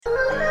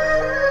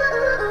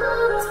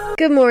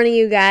Good morning,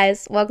 you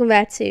guys. Welcome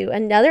back to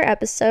another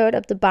episode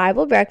of the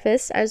Bible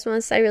Breakfast. I just want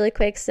to say really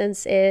quick,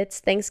 since it's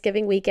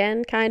Thanksgiving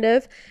weekend,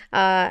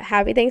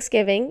 happy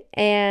Thanksgiving.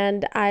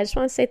 And I just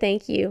want to say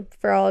thank you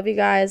for all of you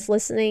guys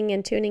listening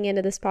and tuning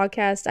into this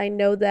podcast. I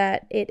know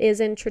that it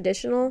isn't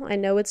traditional. I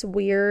know it's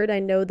weird. I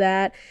know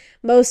that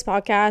most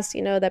podcasts,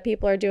 that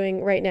people are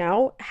doing right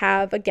now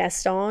have a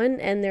guest on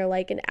and they're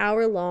like an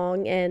hour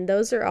long, and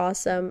those are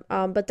awesome.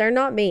 But they're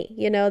not me,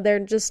 they're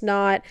just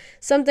not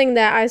something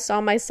that I saw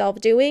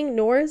myself doing,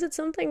 nor is it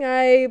something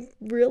I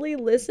really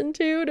listen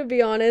to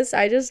be honest.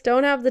 I just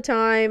don't have the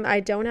time. I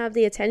don't have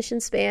the attention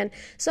span.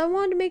 So I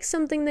wanted to make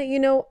something that,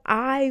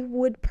 I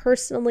would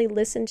personally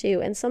listen to.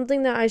 And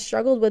something that I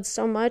struggled with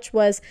so much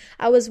was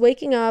I was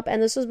waking up,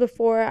 and this was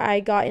before I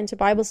got into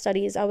Bible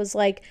studies. I was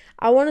like,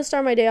 I want to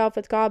start my day off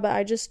with God, but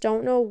I just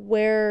don't know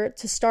where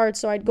to start.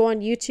 So I'd go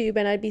on YouTube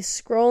and I'd be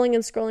scrolling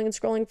and scrolling and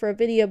scrolling for a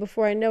video.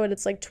 Before I know it,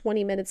 it's like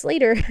 20 minutes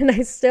later and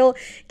I still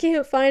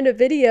can't find a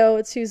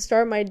video to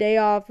start my day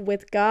off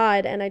with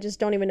God, and I just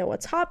don't even know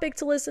what topic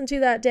to listen to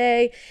that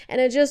day,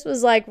 and it just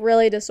was like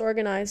really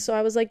disorganized. So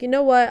I was like, you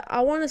know what,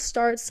 I want to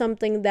start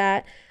something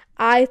that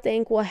I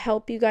think will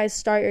help you guys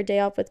start your day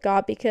off with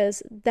God,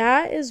 because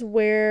that is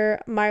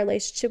where my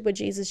relationship with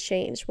Jesus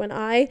changed. When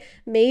I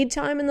made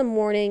time in the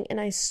morning and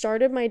I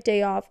started my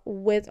day off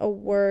with a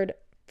word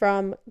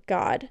from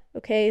God.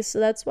 Okay, so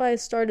that's why I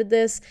started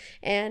this,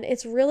 and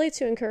it's really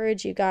to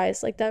encourage you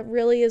guys. Like, that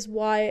really is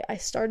why I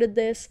started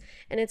this,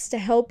 and it's to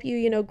help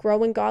you,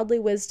 grow in godly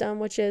wisdom,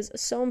 which is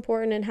so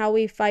important in how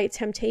we fight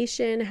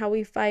temptation, how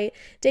we fight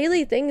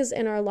daily things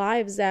in our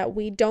lives that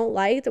we don't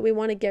like, that we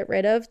want to get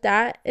rid of.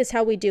 That is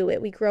how we do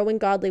it. We grow in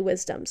godly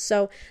wisdom.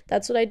 So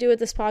that's what I do with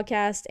this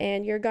podcast,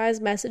 and your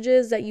guys'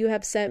 messages that you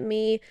have sent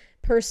me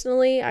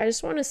personally, I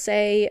just want to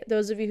say,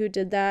 those of you who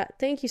did that,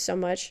 thank you so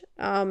much.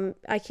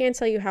 I can't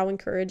tell you how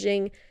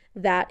encouraging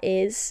that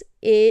is.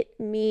 It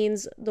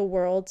means the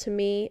world to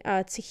me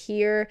to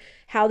hear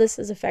how this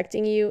is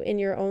affecting you in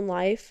your own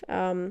life.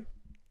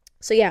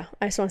 So yeah,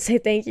 I just want to say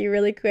thank you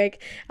really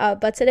quick.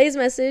 But today's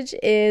message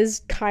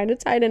is kind of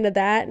tied into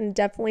that, and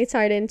definitely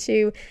tied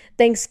into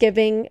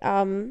Thanksgiving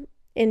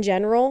in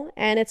general.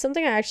 And it's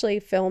something I actually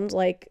filmed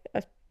like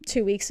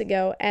 2 weeks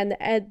ago, and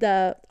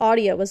the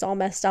audio was all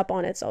messed up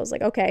on it. So I was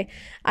like, okay,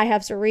 I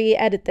have to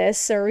re-edit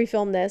this or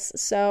refilm this.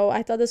 So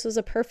I thought this was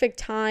a perfect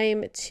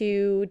time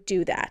to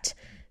do that.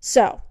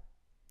 So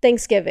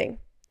Thanksgiving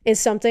is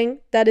something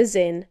that is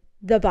in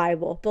the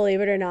Bible,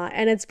 believe it or not.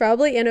 And it's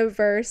probably in a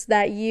verse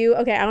that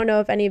I don't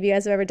know if any of you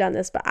guys have ever done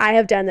this, but I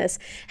have done this.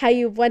 How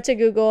you went to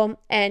Google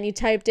and you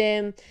typed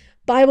in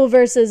Bible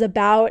verses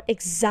about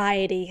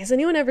anxiety. Has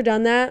anyone ever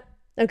done that?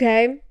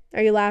 Okay.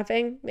 Are you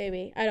laughing?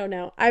 Maybe. I don't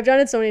know. I've done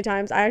it so many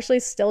times. I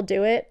actually still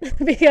do it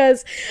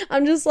because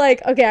I'm just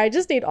like, okay, I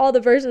just need all the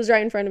verses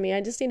right in front of me.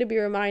 I just need to be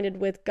reminded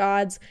with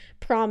God's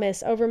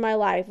promise over my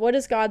life. What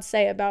does God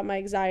say about my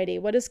anxiety?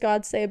 What does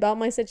God say about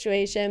my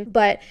situation?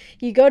 But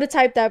you go to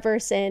type that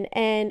verse in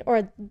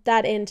or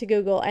that into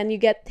Google, and you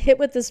get hit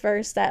with this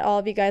verse that all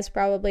of you guys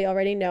probably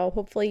already know.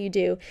 Hopefully you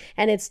do.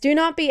 And it's, do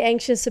not be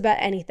anxious about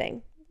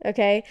anything.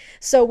 Okay.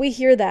 So we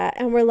hear that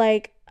and we're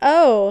like,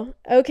 oh,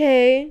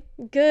 okay,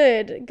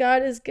 good.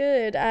 God is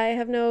good. I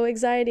have no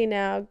anxiety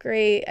now.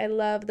 Great. I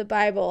love the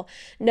Bible.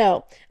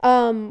 No,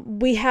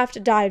 we have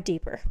to dive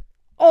deeper.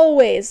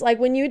 Always, like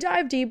when you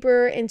dive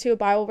deeper into a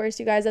Bible verse,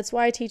 you guys, that's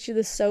why I teach you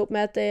the SOAP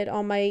method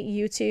on my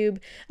YouTube.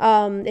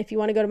 If you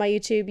want to go to my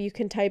YouTube, you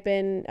can type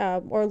in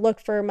or look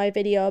for my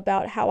video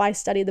about how I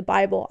study the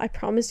Bible. I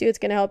promise you it's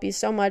going to help you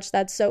so much.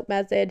 That SOAP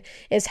method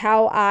is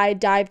how I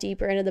dive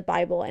deeper into the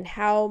Bible and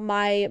how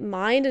my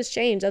mind has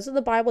changed. That's what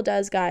the Bible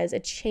does, guys.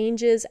 It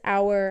changes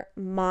our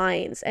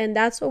minds. And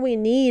that's what we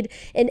need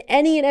in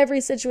any and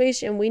every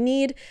situation. We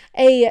need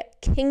a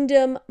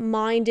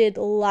kingdom-minded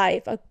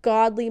life, a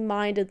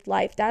godly-minded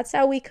life. That's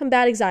how we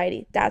combat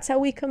anxiety. That's how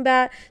we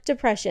combat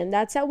depression.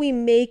 That's how we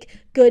make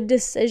good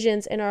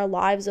decisions in our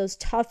lives. Those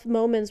tough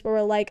moments where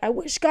we're like, I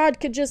wish God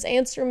could just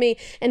answer me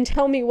and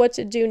tell me what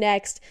to do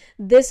next.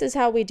 This is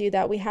how we do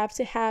that. We have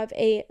to have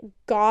a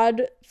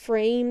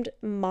God-framed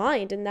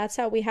mind, and that's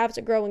how we have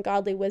to grow in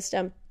godly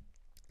wisdom.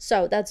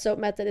 So that SOAP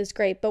method is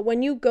great. But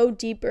when you go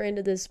deeper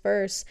into this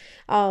verse,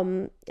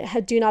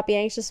 do not be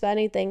anxious about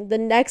anything. The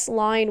next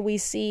line we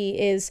see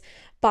is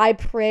by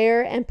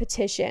prayer and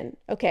petition.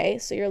 Okay,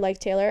 so you're like,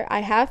 Taylor, I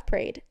have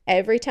prayed.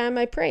 Every time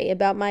I pray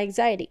about my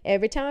anxiety,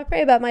 every time I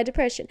pray about my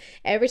depression,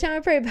 every time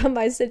I pray about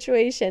my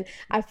situation,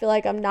 I feel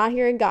like I'm not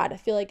hearing God. I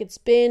feel like it's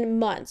been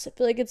months. I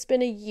feel like it's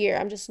been a year.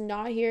 I'm just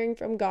not hearing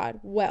from God.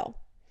 Well,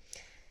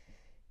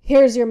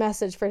 here's your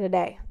message for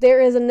today.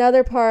 There is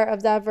another part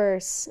of that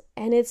verse,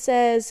 and it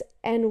says,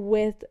 and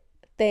with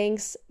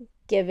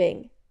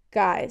thanksgiving.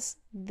 Guys,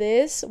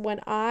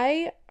 when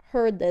I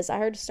heard this, I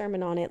heard a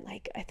sermon on it,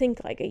 I think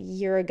a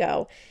year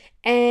ago,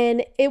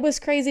 And it was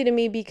crazy to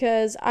me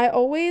because I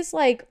always,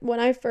 like,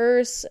 when I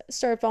first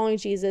started following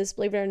Jesus,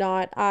 believe it or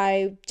not,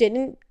 I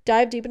didn't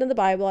dive deep into the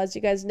Bible, as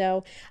you guys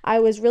know. I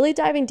was really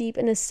diving deep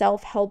into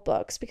self-help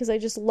books because I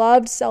just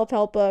loved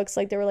self-help books.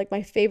 Like, they were like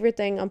my favorite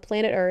thing on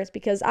planet Earth,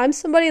 because I'm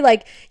somebody,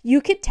 like, you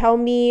could tell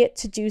me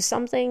to do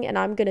something and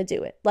I'm gonna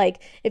do it.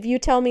 Like, if you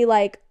tell me,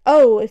 like,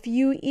 oh, if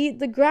you eat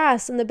the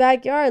grass in the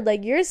backyard,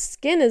 like, your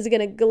skin is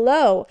gonna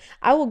glow,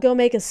 I will go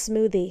make a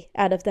smoothie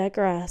out of that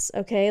grass.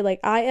 Okay, like,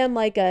 I am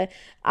like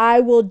I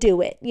will do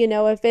it.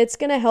 If it's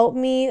gonna help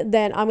me,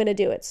 then I'm gonna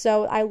do it.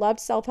 So I loved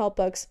self-help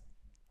books.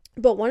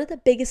 But one of the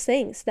biggest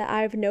things that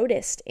I've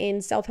noticed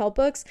in self-help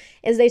books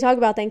is they talk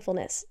about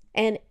thankfulness.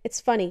 And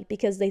it's funny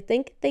because they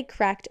think they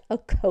cracked a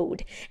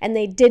code, and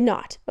they did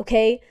not.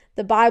 Okay,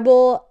 the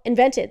Bible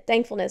invented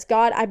thankfulness.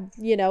 God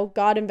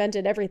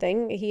invented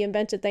everything. He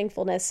invented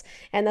thankfulness,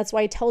 and that's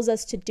why he tells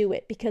us to do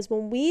it. Because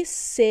when we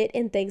sit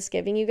in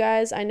Thanksgiving, you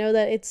guys, I know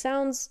that it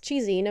sounds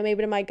cheesy.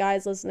 Maybe to my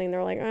guys listening,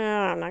 they're like,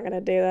 I'm not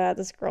gonna do that.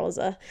 This girl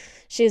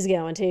she's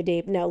going too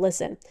deep. No,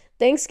 listen.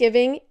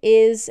 Thanksgiving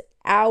is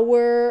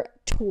our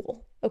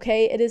tool.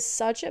 Okay, it is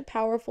such a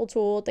powerful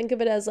tool. Think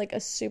of it as like a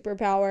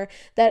superpower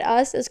that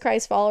us as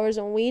Christ followers,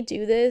 when we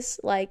do this,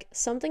 like,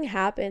 something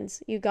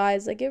happens, you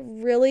guys. Like, it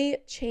really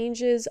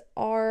changes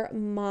our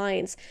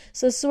minds.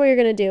 So this is what you're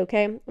going to do,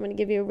 okay? I'm going to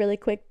give you a really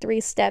quick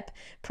 3-step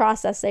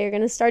process that you're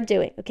going to start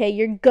doing, okay?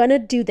 You're going to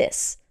do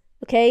this,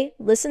 okay?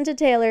 Listen to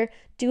Taylor.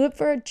 Do it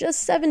for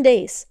just 7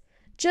 days.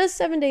 Just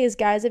 7 days,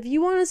 guys. If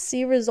you want to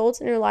see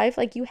results in your life,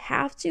 like, you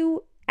have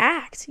to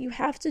act. You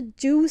have to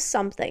do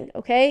something,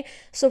 okay?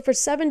 So for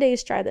 7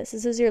 days, try this.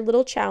 This is your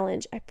little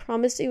challenge. I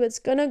promise you, it's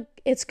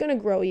gonna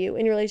grow you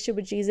in your relationship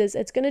with Jesus.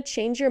 It's gonna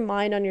change your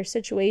mind on your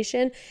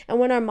situation. And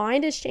when our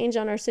mind is changed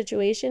on our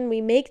situation,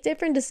 we make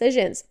different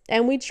decisions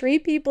and we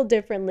treat people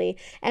differently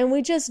and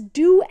we just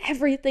do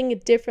everything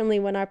differently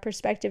when our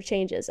perspective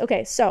changes.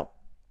 Okay, so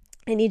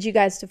I need you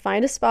guys to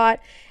find a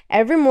spot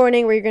every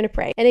morning where you're going to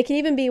pray. And it can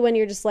even be when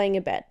you're just laying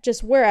in bed,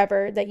 just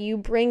wherever, that you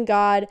bring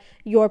God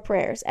your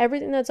prayers,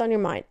 everything that's on your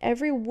mind,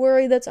 every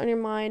worry that's on your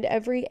mind,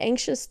 every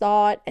anxious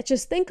thought.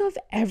 Just think of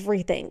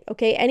everything,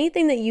 okay?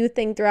 Anything that you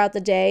think throughout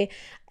the day.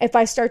 If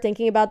I start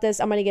thinking about this,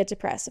 I'm going to get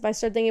depressed. If I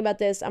start thinking about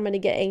this, I'm going to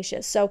get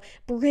anxious. So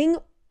bring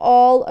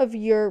all of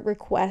your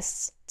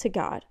requests to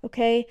God,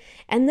 okay?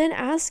 And then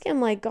ask him,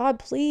 like, God,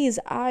 please,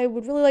 I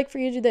would really like for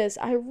you to do this.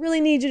 I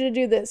really need you to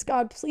do this.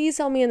 God, please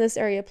help me in this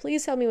area.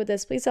 Please help me with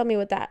this. Please help me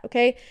with that,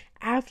 okay?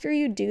 After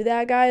you do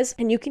that, guys,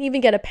 and you can even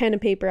get a pen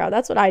and paper out.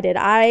 That's what I did.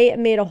 I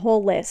made a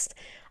whole list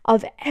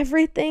of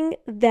everything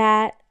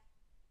that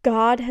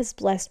God has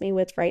blessed me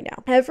with right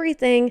now.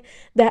 Everything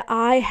that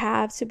I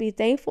have to be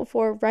thankful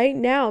for right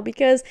now,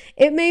 because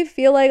it may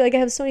feel like I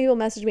have so many people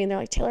message me and they're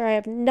like, Taylor, I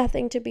have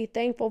nothing to be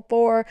thankful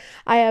for.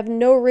 I have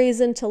no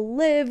reason to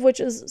live,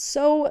 which is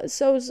so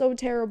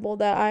terrible.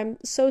 That I'm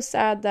so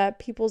sad that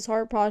people's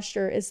heart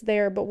posture is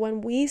there. But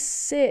when we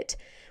sit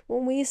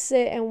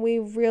and we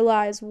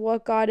realize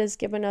what God has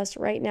given us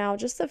right now,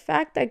 just the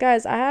fact that,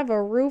 guys, I have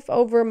a roof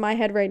over my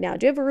head right now.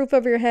 Do you have a roof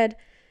over your head?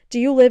 Do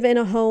you live in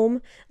a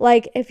home?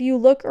 Like, if you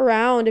look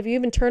around, if you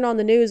even turn on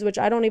the news, which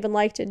I don't even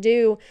like to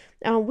do,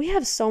 we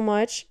have so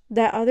much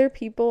that other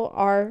people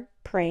are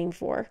praying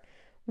for.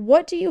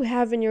 What do you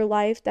have in your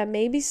life that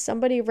maybe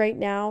somebody right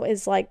now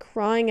is like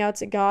crying out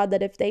to God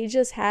that if they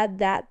just had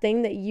that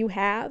thing that you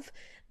have,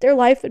 their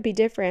life would be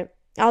different?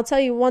 I'll tell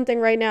you one thing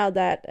right now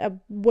that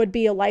would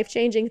be a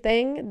life-changing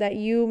thing that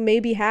you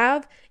maybe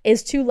have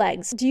is 2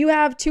 legs. Do you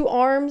have 2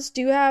 arms? Do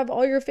you have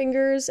all your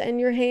fingers and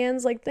your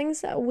hands? Like,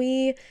 things that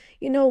we,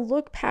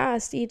 look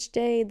past each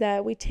day,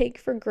 that we take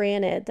for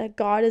granted, that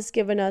God has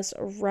given us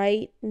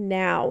right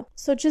now.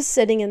 So just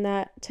sitting in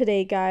that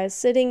today, guys,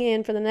 sitting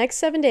in for the next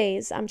 7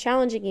 days, I'm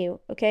challenging you,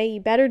 okay?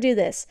 You better do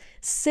this.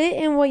 Sit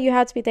in what you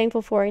have to be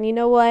thankful for. And you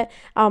know what?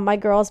 My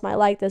girls might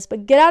like this,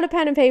 but get out a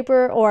pen and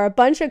paper or a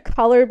bunch of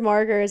colored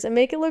markers and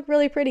make it look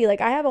really pretty.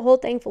 Like, I have a whole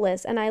thankful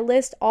list, and I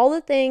list all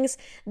the things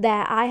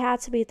that I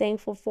had to be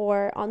thankful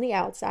for on the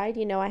outside.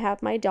 I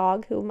have my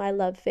dog, whom I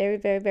love very,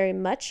 very, very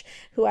much,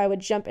 who I would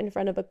jump in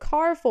front of a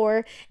car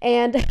for.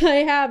 And I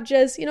have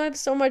just, I have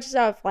so much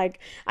stuff. Like,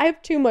 I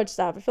have too much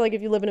stuff. I feel like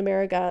if you live in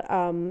America,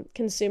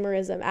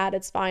 consumerism at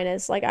its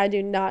finest. Like, I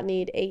do not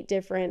need 8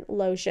 different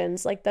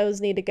lotions. Like,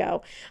 those need to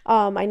go.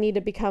 I need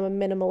to become a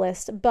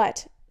minimalist.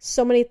 But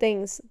so many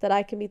things that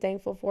I can be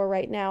thankful for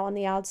right now on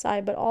the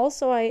outside, but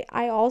also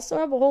I also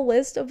have a whole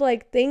list of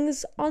like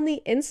things on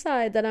the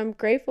inside that I'm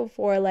grateful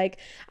for. Like,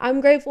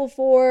 I'm grateful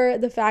for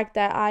the fact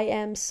that I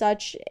am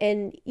such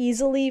an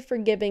easily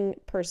forgiving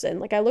person.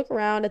 Like, I look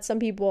around at some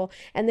people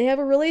and they have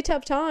a really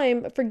tough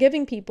time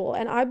forgiving people,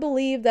 and I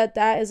believe that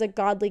that is a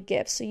godly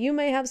gift. So you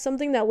may have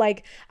something that,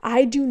 like,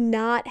 I do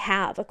not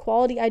have, a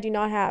quality I do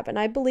not have, and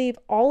I believe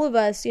all of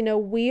us,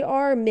 we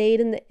are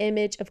made in the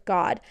image of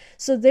God.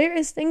 So there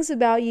is things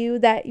about about you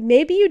that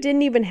maybe you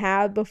didn't even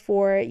have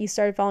before you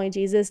started following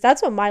Jesus.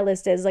 That's what my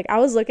list is. Like, I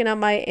was looking at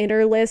my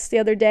inner list the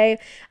other day,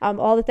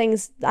 all the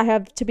things I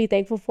have to be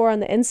thankful for on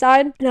the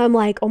inside. And I'm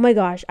like, oh my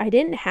gosh, I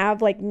didn't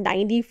have like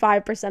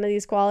 95% of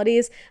these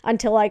qualities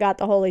until I got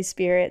the Holy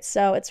Spirit.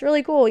 So it's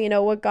really cool,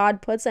 what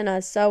God puts in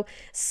us. So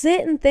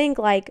sit and think,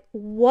 like,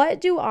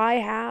 what do I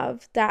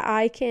have that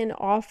I can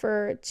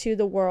offer to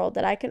the world,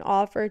 that I can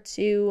offer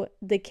to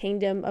the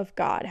kingdom of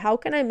God? How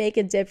can I make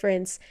a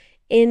difference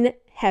in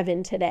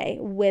heaven today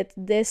with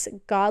this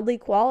godly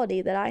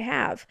quality that I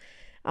have?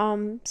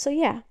 So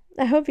yeah,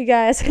 I hope you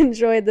guys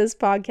enjoyed this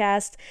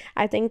podcast.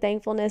 I think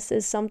thankfulness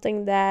is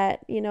something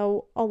that,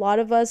 a lot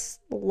of us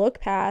look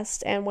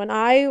past. And when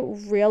I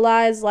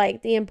realized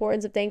like the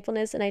importance of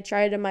thankfulness and I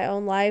tried it in my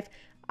own life,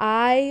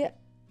 I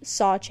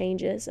saw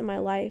changes in my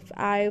life.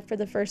 I, for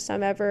the first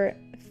time ever,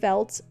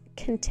 felt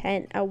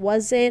content. I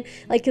wasn't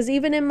like, because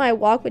even in my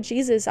walk with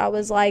Jesus, I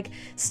was like,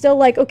 still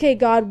like, okay,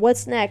 God,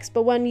 what's next?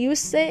 But when you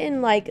sit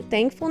in like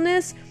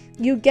thankfulness,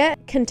 you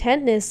get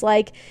contentness.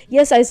 Like,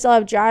 yes, I still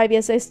have drive.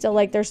 Yes, I still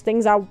like, there's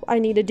things I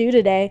need to do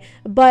today.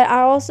 But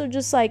I also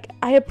just like,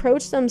 I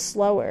approach them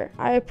slower.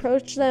 I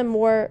approach them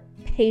more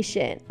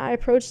patient. I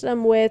approach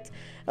them with,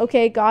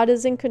 okay, God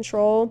is in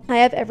control. I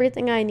have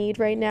everything I need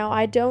right now.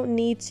 I don't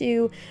need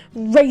to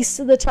race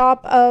to the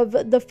top of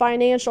the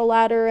financial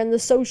ladder and the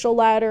social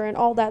ladder and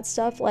all that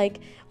stuff. Like,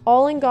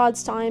 all in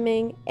God's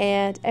timing,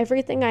 and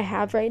everything I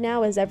have right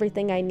now is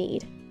everything I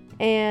need.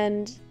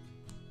 And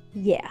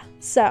yeah,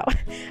 so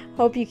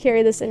hope you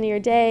carry this into your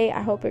day.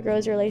 I hope it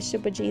grows your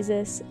relationship with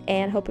Jesus,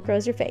 and hope it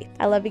grows your faith.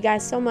 I love you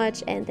guys so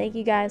much, and thank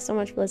you guys so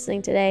much for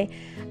listening today.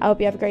 I hope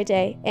you have a great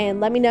day, and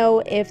let me know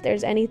if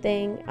there's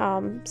anything.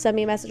 Send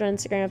me a message on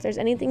Instagram if there's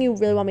anything you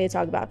really want me to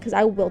talk about, because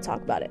I will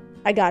talk about it.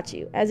 I got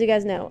you. As you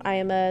guys know,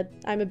 I'm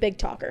a big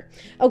talker.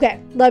 Okay,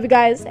 love you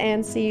guys,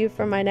 and see you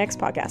for my next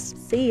podcast.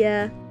 See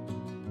ya.